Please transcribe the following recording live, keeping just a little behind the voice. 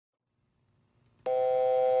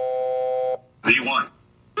V1.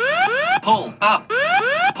 Pull up.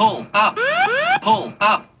 Pull up. Pull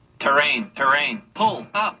up. Terrain. Pull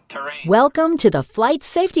up. Terrain. Welcome to the Flight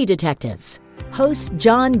Safety Detectives. Hosts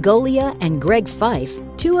John Golia and Greg Fife,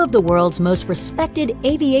 two of the world's most respected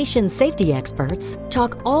aviation safety experts,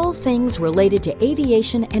 talk all things related to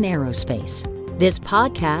aviation and aerospace. This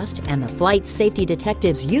podcast and the Flight Safety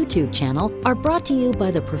Detectives YouTube channel are brought to you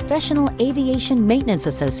by the Professional Aviation Maintenance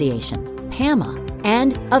Association, PAMA,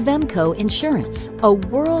 and Avemco Insurance, a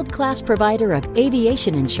world-class provider of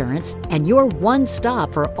aviation insurance and your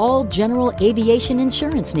one-stop for all general aviation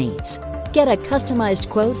insurance needs. Get a customized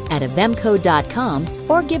quote at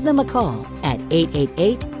avemco.com or give them a call at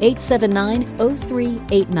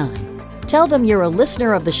 888-879-0389. Tell them you're a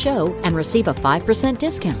listener of the show and receive a 5%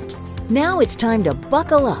 discount. Now it's time to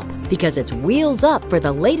buckle up because it's wheels up for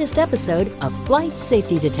the latest episode of Flight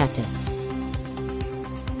Safety Detectives.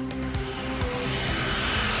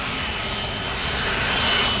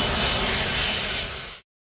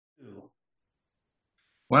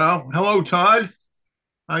 Well, hello, Todd.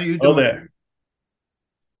 How you doing? Oh, there.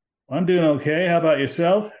 I'm doing okay. How about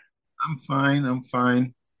yourself? I'm fine.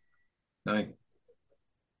 I've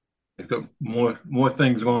got more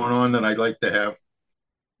things going on that I'd like to have.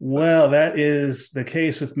 Well, that is the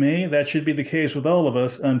case with me. That should be the case with all of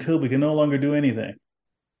us until we can no longer do anything.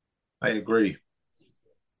 I agree.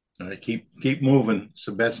 Keep moving. It's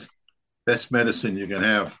the best medicine you can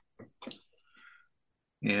have.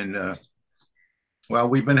 And well,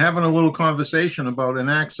 we've been having a little conversation about an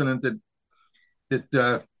accident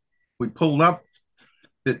that we pulled up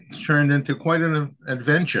that turned into quite an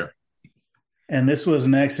adventure. And this was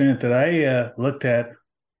an accident that I looked at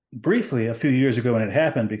briefly a few years ago when it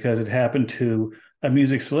happened, because it happened to a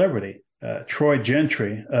music celebrity. Troy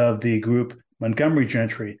Gentry of the group Montgomery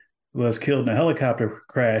Gentry was killed in a helicopter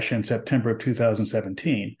crash in September of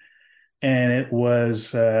 2017. And it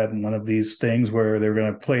was one of these things where they were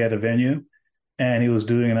going to play at a venue, and he was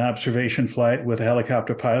doing an observation flight with a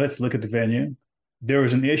helicopter pilot to look at the venue. There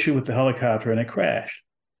was an issue with the helicopter and it crashed.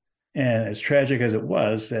 And as tragic as it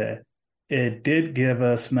was, it did give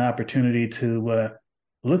us an opportunity to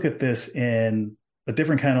look at this in a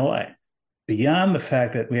different kind of light. Beyond the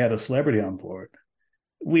fact that we had a celebrity on board,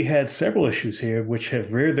 we had several issues here which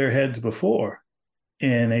have reared their heads before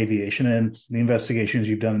in aviation and the investigations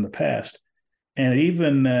you've done in the past. And it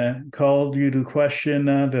even called you to question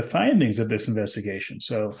the findings of this investigation.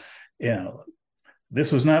 So,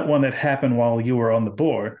 this was not one that happened while you were on the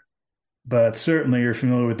board, but certainly you're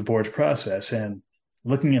familiar with the board's process. And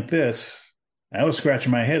looking at this, I was scratching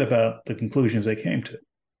my head about the conclusions they came to.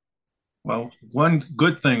 Well, one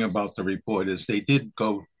good thing about the report is they did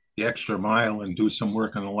go the extra mile and do some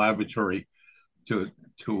work in the laboratory to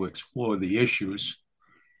explore the issues,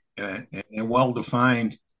 and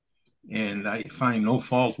well-defined, and I find no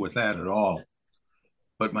fault with that at all.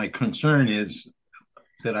 But my concern is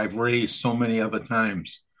that I've raised so many other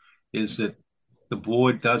times is that the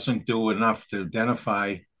board doesn't do enough to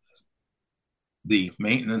identify the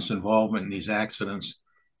maintenance involvement in these accidents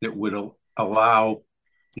that would allow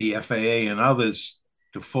the FAA and others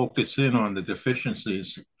to focus in on the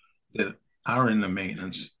deficiencies that are in the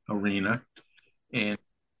maintenance arena and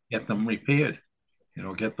get them repaired,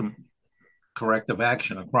 get them corrective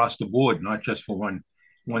action across the board, not just for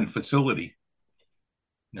one facility.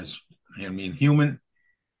 Yes, I mean, human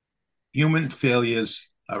failures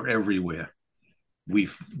are everywhere. We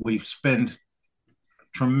spend a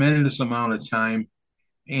tremendous amount of time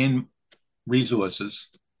and resources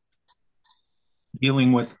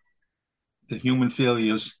dealing with the human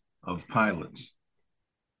failures of pilots.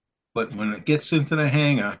 But when it gets into the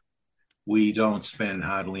hangar, we don't spend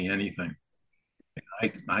hardly anything.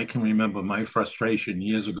 I can remember my frustration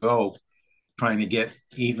years ago trying to get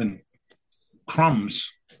even crumbs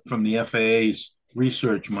from the FAA's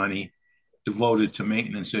research money devoted to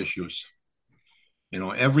maintenance issues.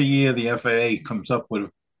 Every year the FAA comes up with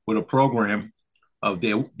a program of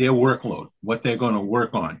their workload, what they're going to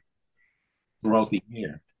work on throughout the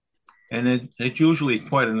year. And it's usually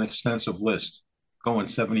quite an extensive list, going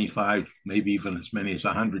 75, maybe even as many as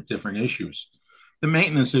 100 different issues. The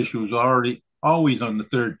maintenance issues are always on the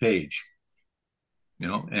third page,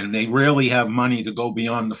 and they rarely have money to go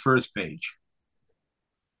beyond the first page.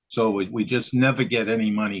 So we just never get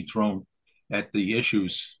any money thrown at the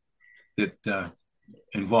issues that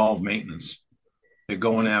involve maintenance. They're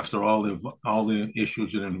going after all the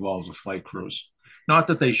issues that involves the flight crews. Not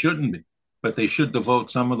that they shouldn't be, but they should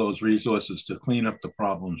devote some of those resources to clean up the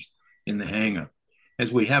problems in the hangar.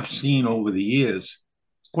 As we have seen over the years,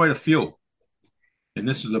 quite a few. And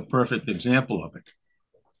this is a perfect example of it.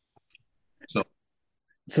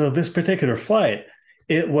 So this particular flight,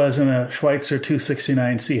 it was in a Schweitzer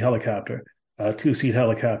 269C helicopter, a two-seat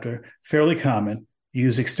helicopter, fairly common,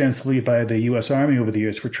 used extensively by the U.S. Army over the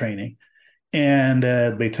years for training. And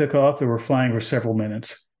they took off. They were flying for several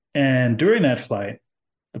minutes. And during that flight,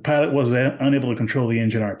 the pilot was unable to control the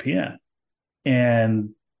engine RPM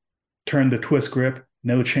and turned the twist grip,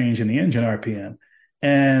 no change in the engine RPM.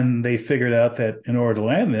 And they figured out that in order to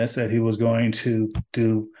land this, that he was going to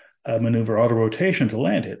do a maneuver auto rotation to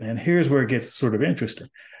land it. And here's where it gets sort of interesting.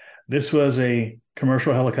 This was a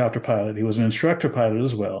commercial helicopter pilot. He was an instructor pilot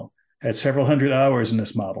as well, had several hundred hours in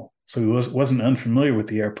this model. So he wasn't unfamiliar with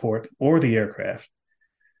the airport or the aircraft.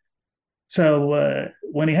 So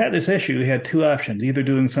when he had this issue, he had two options, either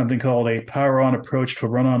doing something called a power-on approach to a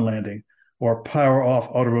run-on landing or power-off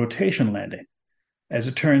auto-rotation landing. As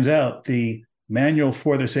it turns out, the manual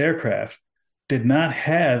for this aircraft did not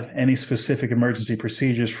have any specific emergency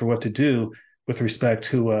procedures for what to do with respect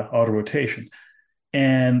to auto-rotation.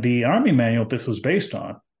 And the Army manual this was based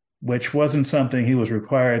on, which wasn't something he was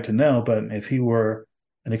required to know, but if he were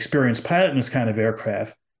an experienced pilot in this kind of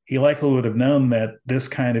aircraft, he likely would have known that this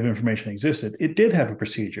kind of information existed. It did have a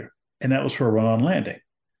procedure, and that was for a run-on landing.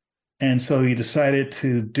 And so he decided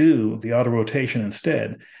to do the auto rotation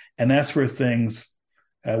instead, and that's where things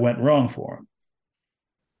went wrong for him.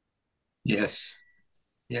 Yes.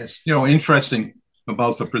 Interesting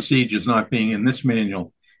about the procedures not being in this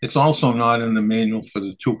manual. It's also not in the manual for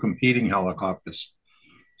the two competing helicopters.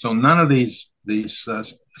 So none of these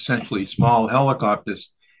essentially small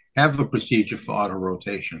helicopters have a procedure for auto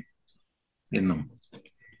rotation in them.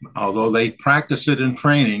 Although they practice it in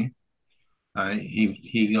training,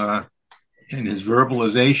 he in his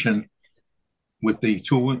verbalization with the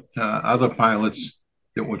two other pilots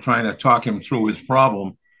that were trying to talk him through his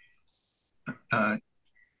problem,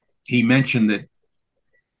 he mentioned that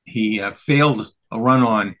he failed a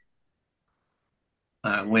run-on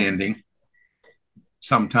landing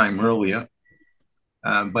sometime earlier,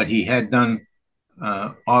 but he had done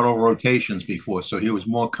auto rotations before, so he was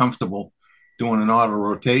more comfortable doing an auto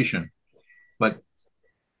rotation. But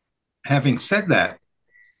having said that,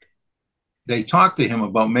 they talked to him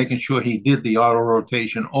about making sure he did the auto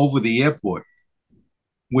rotation over the airport,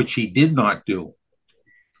 which he did not do.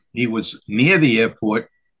 He was near the airport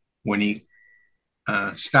when he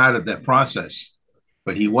started that process,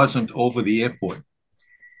 but he wasn't over the airport.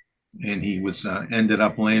 And he was ended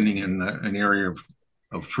up landing in an area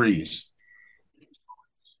of trees.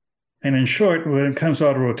 And in short, when it comes to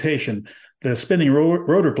auto rotation, the spinning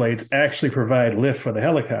rotor blades actually provide lift for the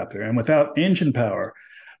helicopter. And without engine power,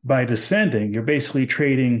 by descending, you're basically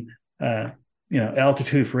trading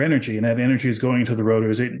altitude for energy, and that energy is going to the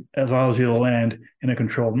rotors. It allows you to land in a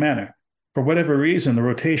controlled manner. For whatever reason, the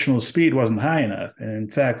rotational speed wasn't high enough. And in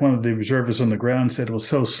fact, one of the observers on the ground said it was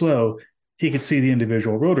so slow, he could see the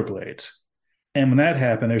individual rotor blades. And when that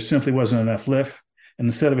happened, there simply wasn't enough lift. And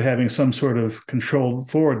instead of having some sort of controlled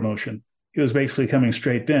forward motion, he was basically coming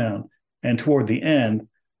straight down. And toward the end,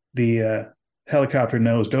 the helicopter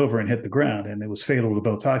nosed over and hit the ground, and it was fatal to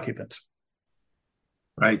both occupants.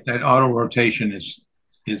 Right. That auto rotation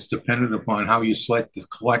is dependent upon how you select the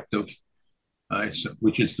collective,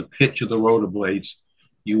 which is the pitch of the rotor blades.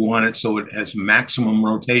 You want it so it has maximum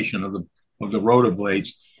rotation of the rotor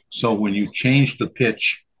blades. So when you change the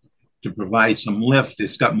pitch to provide some lift,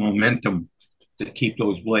 it's got momentum to keep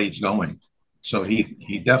those blades going. So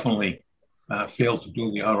he definitely failed to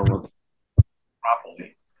do the auto rotation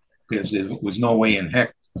properly, because there was no way in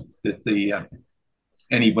heck that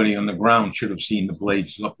anybody on the ground should have seen the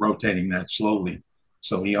blades rotating that slowly.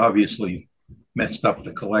 So he obviously messed up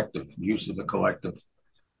the use of the collective.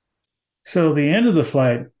 So the end of the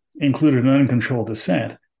flight included an uncontrolled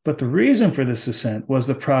descent, but the reason for this descent was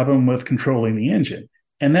the problem with controlling the engine.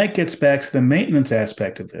 And that gets back to the maintenance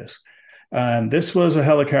aspect of this. This was a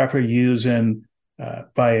helicopter used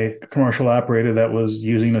by a commercial operator that was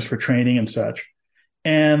using this for training and such.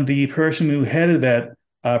 And the person who headed that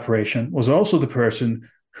operation was also the person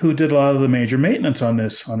who did a lot of the major maintenance on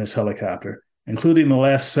this helicopter, including the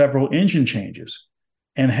last several engine changes,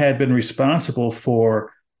 and had been responsible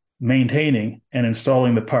for maintaining and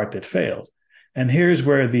installing the part that failed. And here's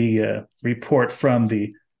where the report from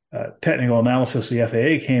the technical analysis of the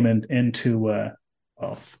FAA came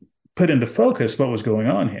put into focus what was going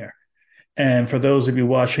on here. And for those of you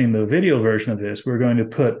watching the video version of this, we're going to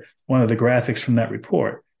put one of the graphics from that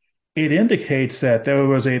report. It indicates that there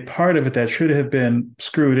was a part of it that should have been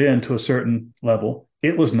screwed in to a certain level.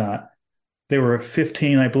 It was not. There were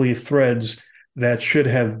 15, I believe, threads that should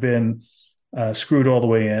have been screwed all the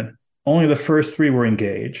way in. Only the first 3 were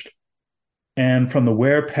engaged. And from the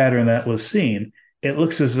wear pattern that was seen, it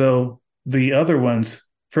looks as though the other ones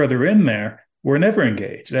further in there were never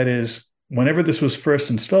engaged. That is, whenever this was first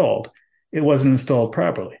installed, it wasn't installed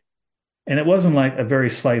properly. And it wasn't like a very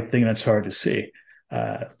slight thing that's hard to see.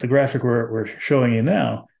 The graphic we're showing you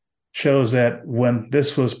now shows that when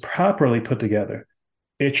this was properly put together,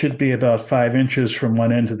 it should be about 5 inches from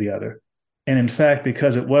one end to the other. And in fact,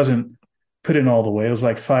 because it wasn't put in all the way, it was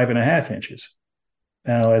like 5.5 inches.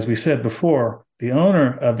 Now, as we said before, the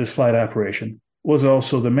owner of this flight operation was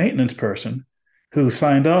also the maintenance person who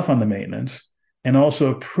signed off on the maintenance and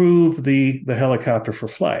also approved the helicopter for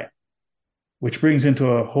flight, which brings into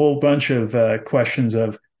a whole bunch of questions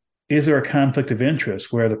of, is there a conflict of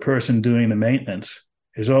interest where the person doing the maintenance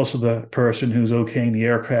is also the person who's okaying the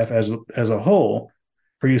aircraft as a whole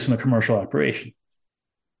for use in a commercial operation?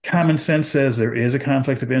 Common sense says there is a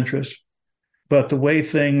conflict of interest, but the way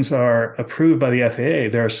things are approved by the FAA,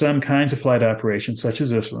 there are some kinds of flight operations, such as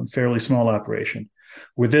this one, fairly small operation,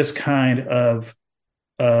 where this kind of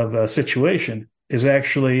a situation is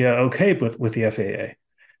actually okay with the FAA.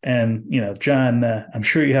 And, John, I'm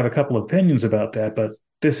sure you have a couple of opinions about that, but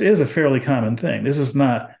this is a fairly common thing. This is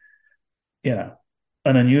not, an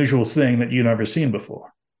unusual thing that you've never seen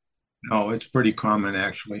before. No, it's pretty common,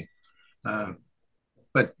 actually.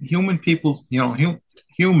 But humans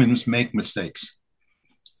make mistakes.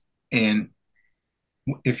 And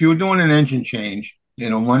if you're doing an engine change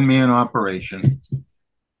in a one-man operation,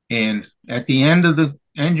 and at the end of the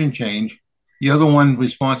engine change, you're the one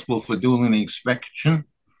responsible for doing the inspection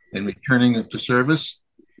and returning it to service,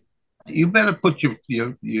 you better put your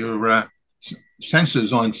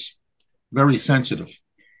sensors on very sensitive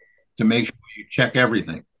to make sure you check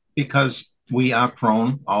everything, because we are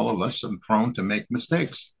prone, all of us are prone to make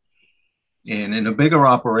mistakes. And in a bigger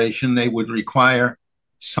operation, they would require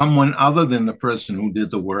someone other than the person who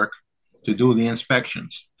did the work to do the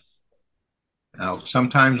inspections. Now,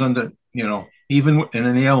 sometimes even in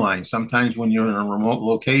an airline, sometimes when you're in a remote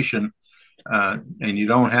location and you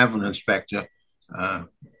don't have an inspector,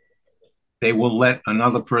 they will let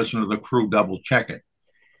another person of the crew double check it.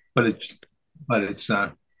 But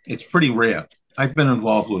it's pretty rare. I've been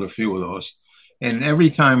involved with a few of those. And every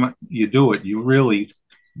time you do it, you really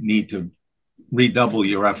need to redouble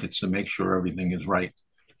your efforts to make sure everything is right.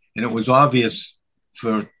 And it was obvious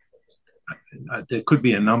there could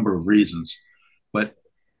be a number of reasons, but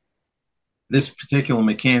this particular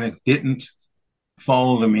mechanic didn't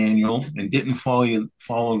follow the manual and didn't follow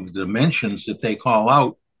the dimensions that they call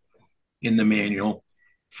out in the manual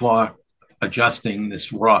for adjusting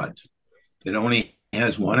this rod. It only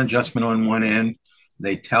has one adjustment on one end.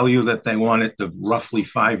 They tell you that they want it to roughly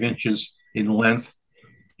 5 inches in length,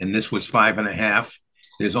 and this was 5.5.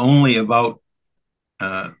 There's only about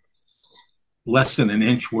less than an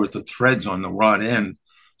inch worth of threads on the rod end.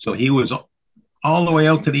 So he was all the way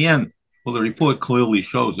out to the end. Well, the report clearly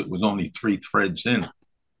shows it was only 3 threads in.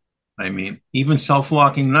 I mean, even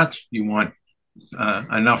self-locking nuts, you want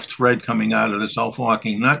enough thread coming out of the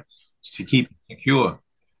self-locking nut to keep it secure.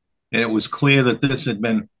 And it was clear that this had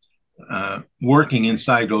been working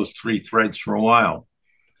inside those 3 threads for a while.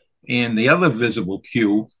 And the other visible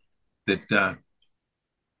cue that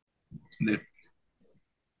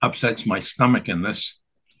upsets my stomach in this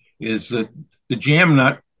is that the jam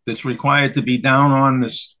nut that's required to be down on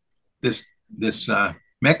this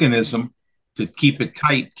mechanism to keep it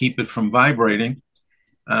tight, keep it from vibrating,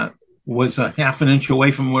 was a 1/2 inch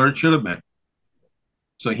away from where it should have been.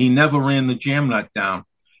 So he never ran the jam nut down.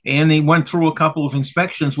 And he went through a couple of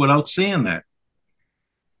inspections without seeing that.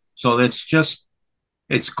 So it's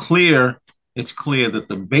clear that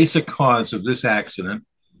the basic cause of this accident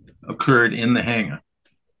occurred in the hangar.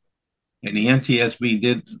 And the NTSB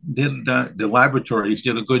the laboratories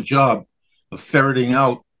did a good job of ferreting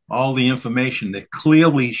out all the information that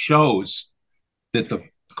clearly shows that the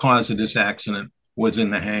cause of this accident was in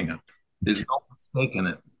the hangar. There's no mistake in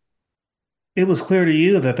it. It was clear to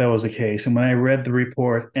you that was the case. And when I read the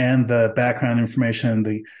report and the background information in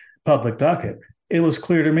the public docket, it was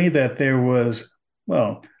clear to me that there was,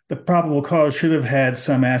 the probable cause should have had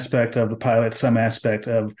some aspect of the pilot, some aspect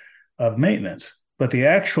of maintenance. But the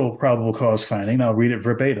actual probable cause finding, I'll read it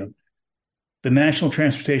verbatim. The National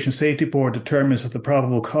Transportation Safety Board determines that the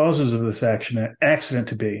probable causes of this accident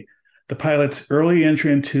to be the pilot's early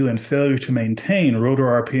entry into and failure to maintain rotor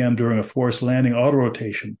RPM during a forced landing auto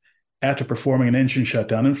rotation after performing an engine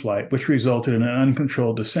shutdown in flight, which resulted in an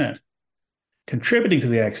uncontrolled descent. Contributing to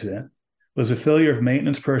the accident was a failure of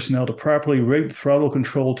maintenance personnel to properly rig the throttle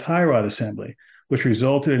control tie rod assembly, which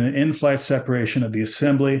resulted in an in-flight separation of the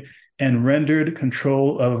assembly and rendered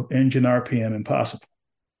control of engine RPM impossible.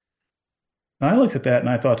 Now, I looked at that and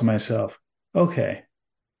I thought to myself, Okay,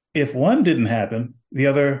 if one didn't happen, the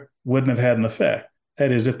other wouldn't have had an effect.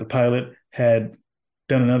 That is, if the pilot had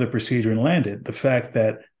done another procedure and landed, the fact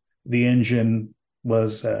that the engine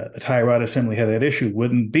was a tie rod assembly had that issue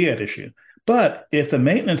wouldn't be at issue. But if the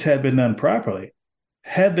maintenance had been done properly,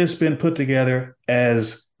 had this been put together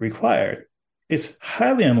as required, it's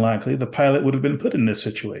highly unlikely the pilot would have been put in this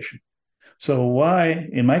situation. So why,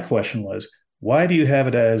 and my question was, why do you have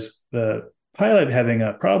it as the pilot having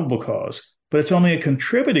a probable cause, but it's only a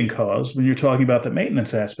contributing cause when you're talking about the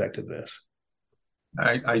maintenance aspect of this?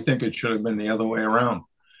 I think it should have been the other way around.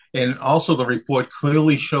 And also, the report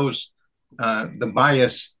clearly shows the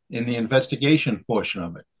bias in the investigation portion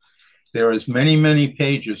of it. There is many, many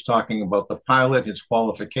pages talking about the pilot, his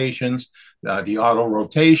qualifications, the auto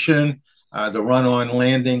rotation, the run-on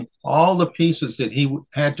landing, all the pieces that he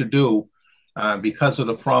had to do because of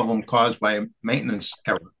the problem caused by a maintenance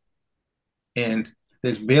error. And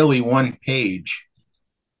there's barely one page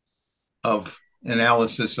of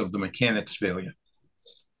analysis of the mechanics failure.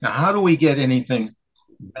 Now, how do we get anything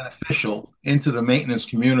beneficial into the maintenance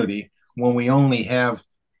community when we only have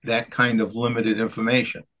that kind of limited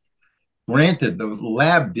information? Granted, the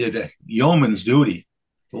lab did a yeoman's duty,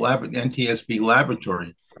 the lab at NTSB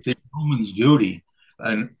laboratory did yeoman's duty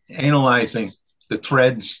in analyzing the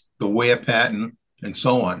threads, the wear pattern, and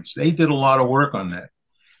so on. So they did a lot of work on that.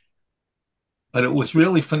 But it was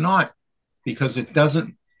really for naught because it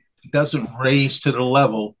doesn't raise to the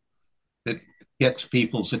level that gets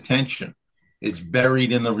people's attention. It's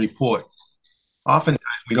buried in the report. Oftentimes,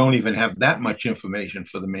 we don't even have that much information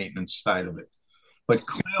for the maintenance side of it. But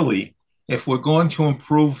clearly, if we're going to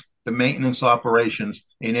improve the maintenance operations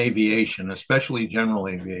in aviation, especially general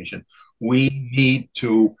aviation, we need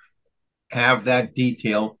to have that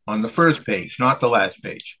detail on the first page, not the last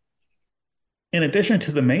page. In addition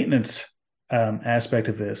to the maintenance aspect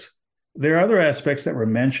of this, there are other aspects that were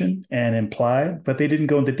mentioned and implied, but they didn't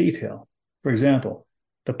go into detail. For example,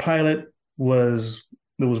 the pilot was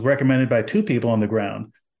recommended by two people on the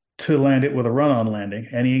ground to land it with a run-on landing,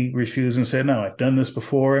 and he refused and said, no, I've done this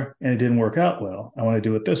before and it didn't work out well. I want to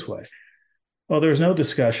do it this way. Well, there's no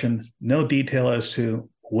discussion, no detail as to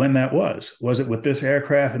when that was. Was it with this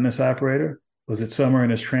aircraft and this operator? Was it somewhere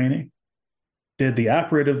in his training? Did the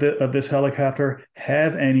operator of this helicopter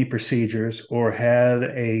have any procedures or had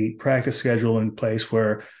a practice schedule in place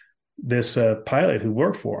where this pilot who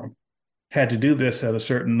worked for him had to do this at a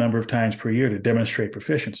certain number of times per year to demonstrate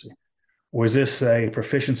proficiency? Or is this a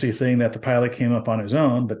proficiency thing that the pilot came up on his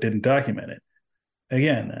own but didn't document it?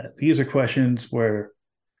 Again, these are questions where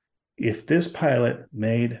if this pilot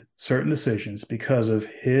made certain decisions because of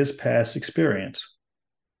his past experience,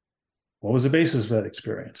 what was the basis of that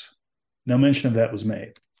experience? No mention of that was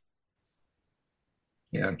made.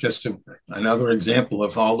 Yeah, just another example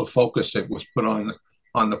of all the focus that was put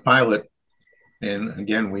on the pilot. And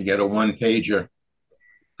again, we get a one-pager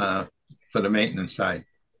for the maintenance side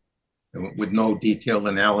with no detailed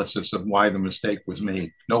analysis of why the mistake was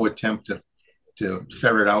made, no attempt to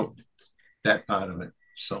ferret out that part of it.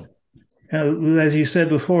 So, as you said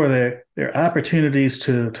before, there are opportunities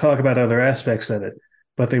to talk about other aspects of it,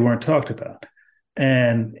 but they weren't talked about.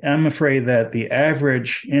 And I'm afraid that the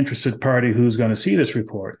average interested party who's going to see this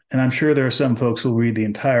report, and I'm sure there are some folks who read the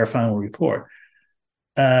entire final report,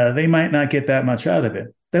 they might not get that much out of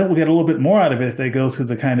it. They'll get a little bit more out of it if they go through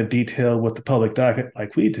the kind of detail with the public docket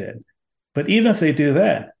like we did. But even if they do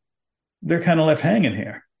that, they're kind of left hanging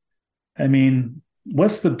here. I mean,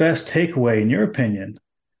 what's the best takeaway, in your opinion,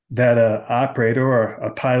 that an operator or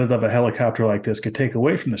a pilot of a helicopter like this could take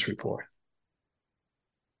away from this report?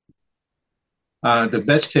 The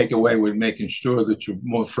best takeaway would making sure that you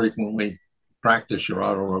more frequently practice your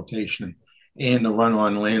auto rotation and the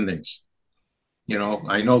run-on landings. You know,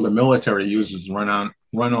 I know the military uses run-on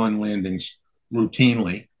landings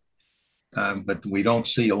routinely, but we don't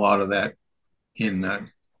see a lot of that in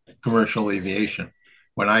commercial aviation.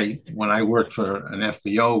 When I worked for an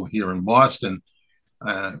FBO here in Boston,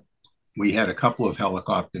 we had a couple of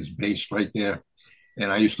helicopters based right there,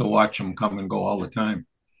 and I used to watch them come and go all the time.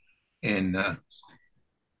 And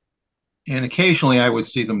occasionally I would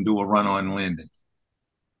see them do a run-on landing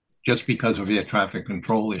just because of air traffic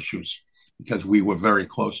control issues, because we were very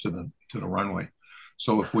close to the runway.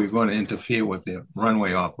 So if we were going to interfere with the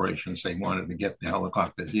runway operations, they wanted to get the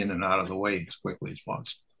helicopters in and out of the way as quickly as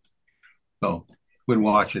possible. So we'd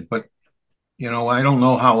watch it. But, you know, I don't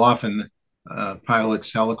know how often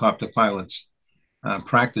helicopter pilots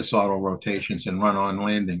practice auto rotations and run-on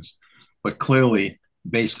landings, but clearly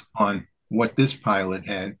based upon what this pilot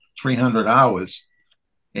had, 300 hours,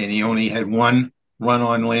 and he only had one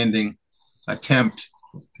run-on landing attempt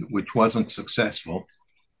which wasn't successful,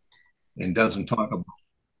 and doesn't talk about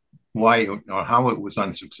why or how it was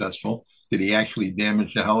unsuccessful. Did he actually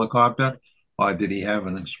damage the helicopter, or did he have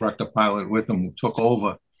an instructor pilot with him who took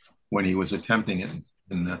over when he was attempting it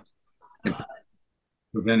and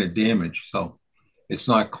prevented damage? So it's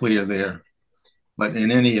not clear there. But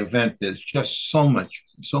in any event, there's just so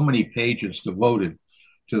many pages devoted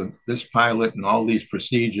to this pilot and all these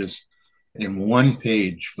procedures in one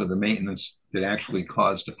page for the maintenance that actually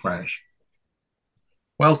caused the crash.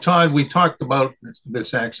 Well, Todd, we talked about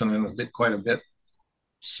this accident quite a bit.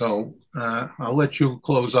 So I'll let you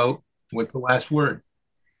close out with the last word.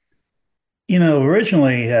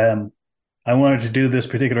 Originally, I wanted to do this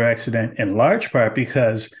particular accident in large part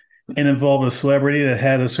because it involved a celebrity that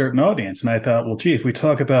had a certain audience. And I thought, well, gee, if we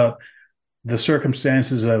talk about the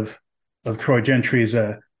circumstances of Troy Gentry's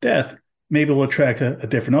death, maybe we'll attract a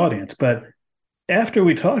different audience. But after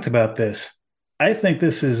we talked about this, I think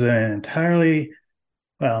this is an entirely,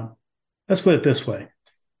 well, let's put it this way.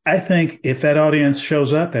 I think if that audience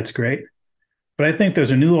shows up, that's great. But I think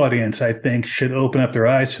there's a new audience I think should open up their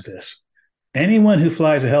eyes to this. Anyone who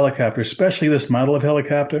flies a helicopter, especially this model of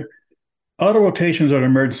helicopter, auto rotations are an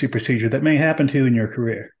emergency procedure that may happen to you in your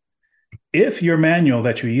career. If your manual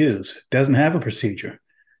that you use doesn't have a procedure,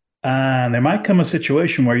 there might come a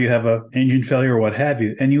situation where you have an engine failure or what have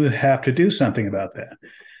you, and you have to do something about that.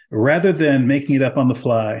 Rather than making it up on the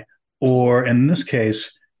fly, or in this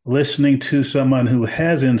case, listening to someone who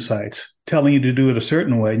has insights telling you to do it a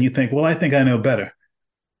certain way, and you think, well, I think I know better.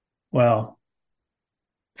 Well,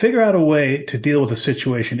 figure out a way to deal with a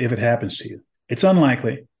situation if it happens to you. It's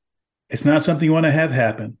unlikely. It's not something you want to have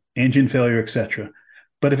happen, engine failure, etc.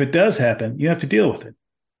 But if it does happen, you have to deal with it.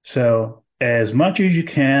 So as much as you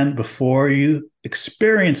can before you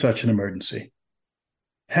experience such an emergency,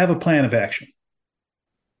 have a plan of action.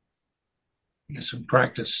 Some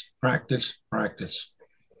practice, practice, practice.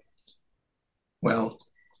 Well,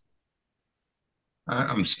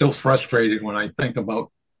 I'm still frustrated when I think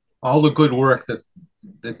about all the good work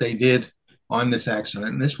that they did on this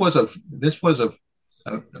accident. And this was a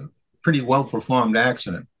pretty well performed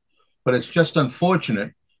accident, but it's just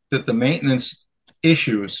unfortunate that the maintenance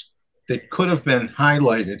issues that could have been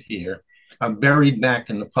highlighted here are buried back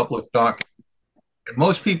in the public docket. And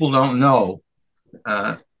most people don't know,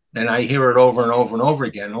 and I hear it over and over and over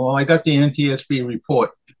again. Well, I got the NTSB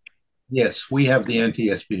report. Yes, we have the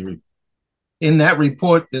NTSB report. In that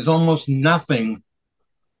report, there's almost nothing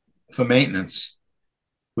for maintenance.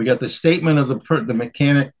 We got the statement of the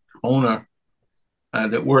mechanic owner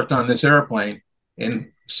that worked on this airplane,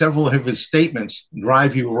 and several of his statements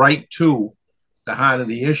drive you right to the heart of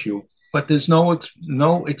the issue. But there's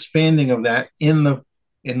no expanding of that in the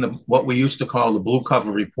what we used to call the blue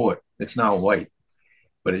cover report. It's now white,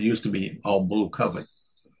 but it used to be all blue covered.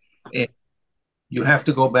 And you have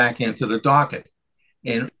to go back into the docket,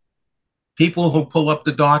 and people who pull up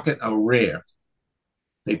the docket are rare.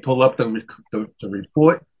 They pull up the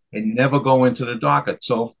report and never go into the docket.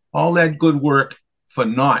 So all that good work for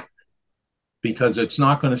naught, because it's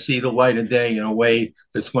not going to see the light of day in a way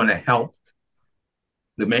that's going to help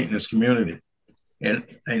the maintenance community. And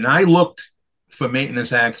I looked for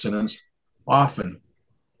maintenance accidents often,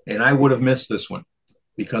 and I would have missed this one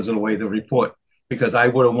because of the way the report, because I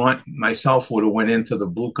would have would have went into the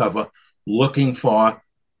blue cover looking for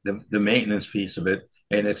the maintenance piece of it.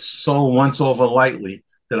 And it's so once over lightly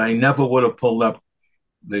that I never would have pulled up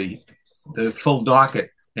the full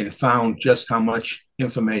docket and found just how much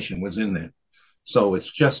information was in there. So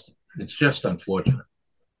it's just unfortunate.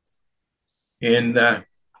 And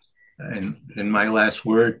in my last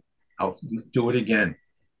word, I'll do it again.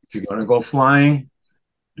 If you're going to go flying,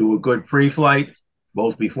 do a good pre-flight,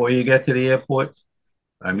 both before you get to the airport.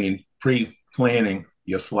 I mean, pre-planning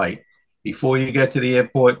your flight before you get to the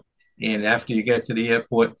airport and after you get to the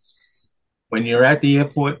airport. When you're at the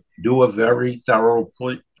airport, do a very thorough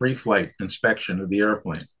pre-flight inspection of the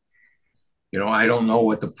airplane. I don't know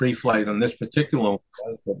what the pre-flight on this particular one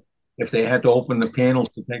was, but if they had to open the panels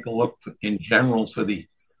to take a look in general for the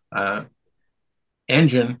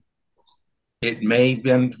engine, it may have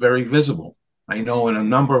been very visible. I know in a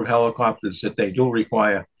number of helicopters that they do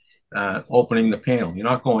require opening the panel. You're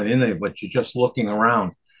not going in there, but you're just looking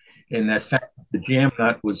around. And that fact, the jam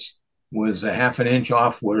nut was a half an inch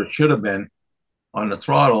off where it should have been on the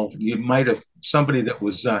throttle. You might have, somebody that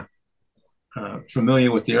was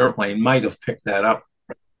familiar with the airplane might have picked that up.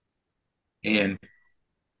 And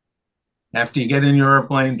after you get in your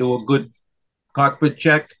airplane, do a good cockpit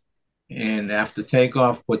check. And after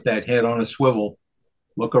takeoff, put that head on a swivel.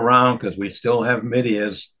 Look around, because we still have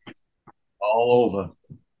mid-ears all over.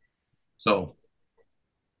 So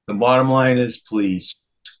The bottom line is, please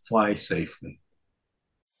fly safely.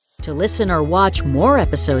 To listen or watch more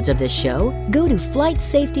episodes of this show, go to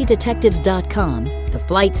flightsafetydetectives.com, the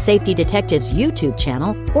Flight Safety Detectives YouTube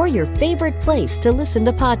channel, or your favorite place to listen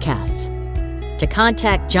to podcasts. To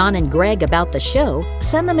contact John and Greg about the show,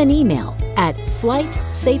 send them an email at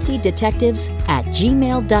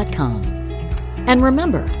flightsafetydetectives@gmail.com. And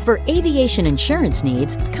remember, for aviation insurance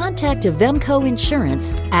needs, contact Avemco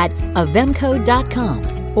Insurance at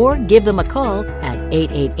avemco.com or give them a call at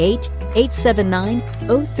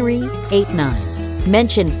 888-879-0389.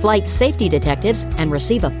 Mention Flight Safety Detectives and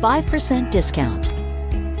receive a 5% discount.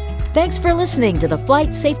 Thanks for listening to the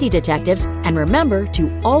Flight Safety Detectives, and remember to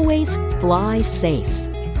always fly safe.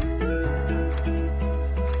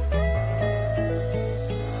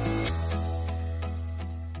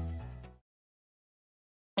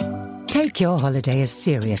 Take your holiday as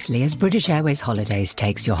seriously as British Airways Holidays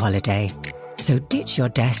takes your holiday. So ditch your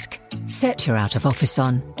desk, set your out-of-office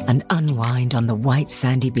on, and unwind on the white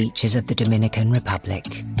sandy beaches of the Dominican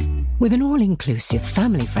Republic. With an all-inclusive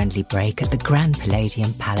family-friendly break at the Grand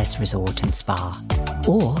Palladium Palace Resort and Spa.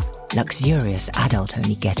 Or luxurious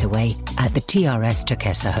adult-only getaway at the TRS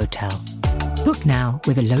Turquesa Hotel. Book now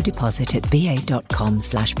with a low deposit at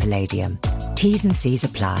ba.com/palladium. T's and C's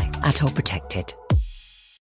apply. At all protected.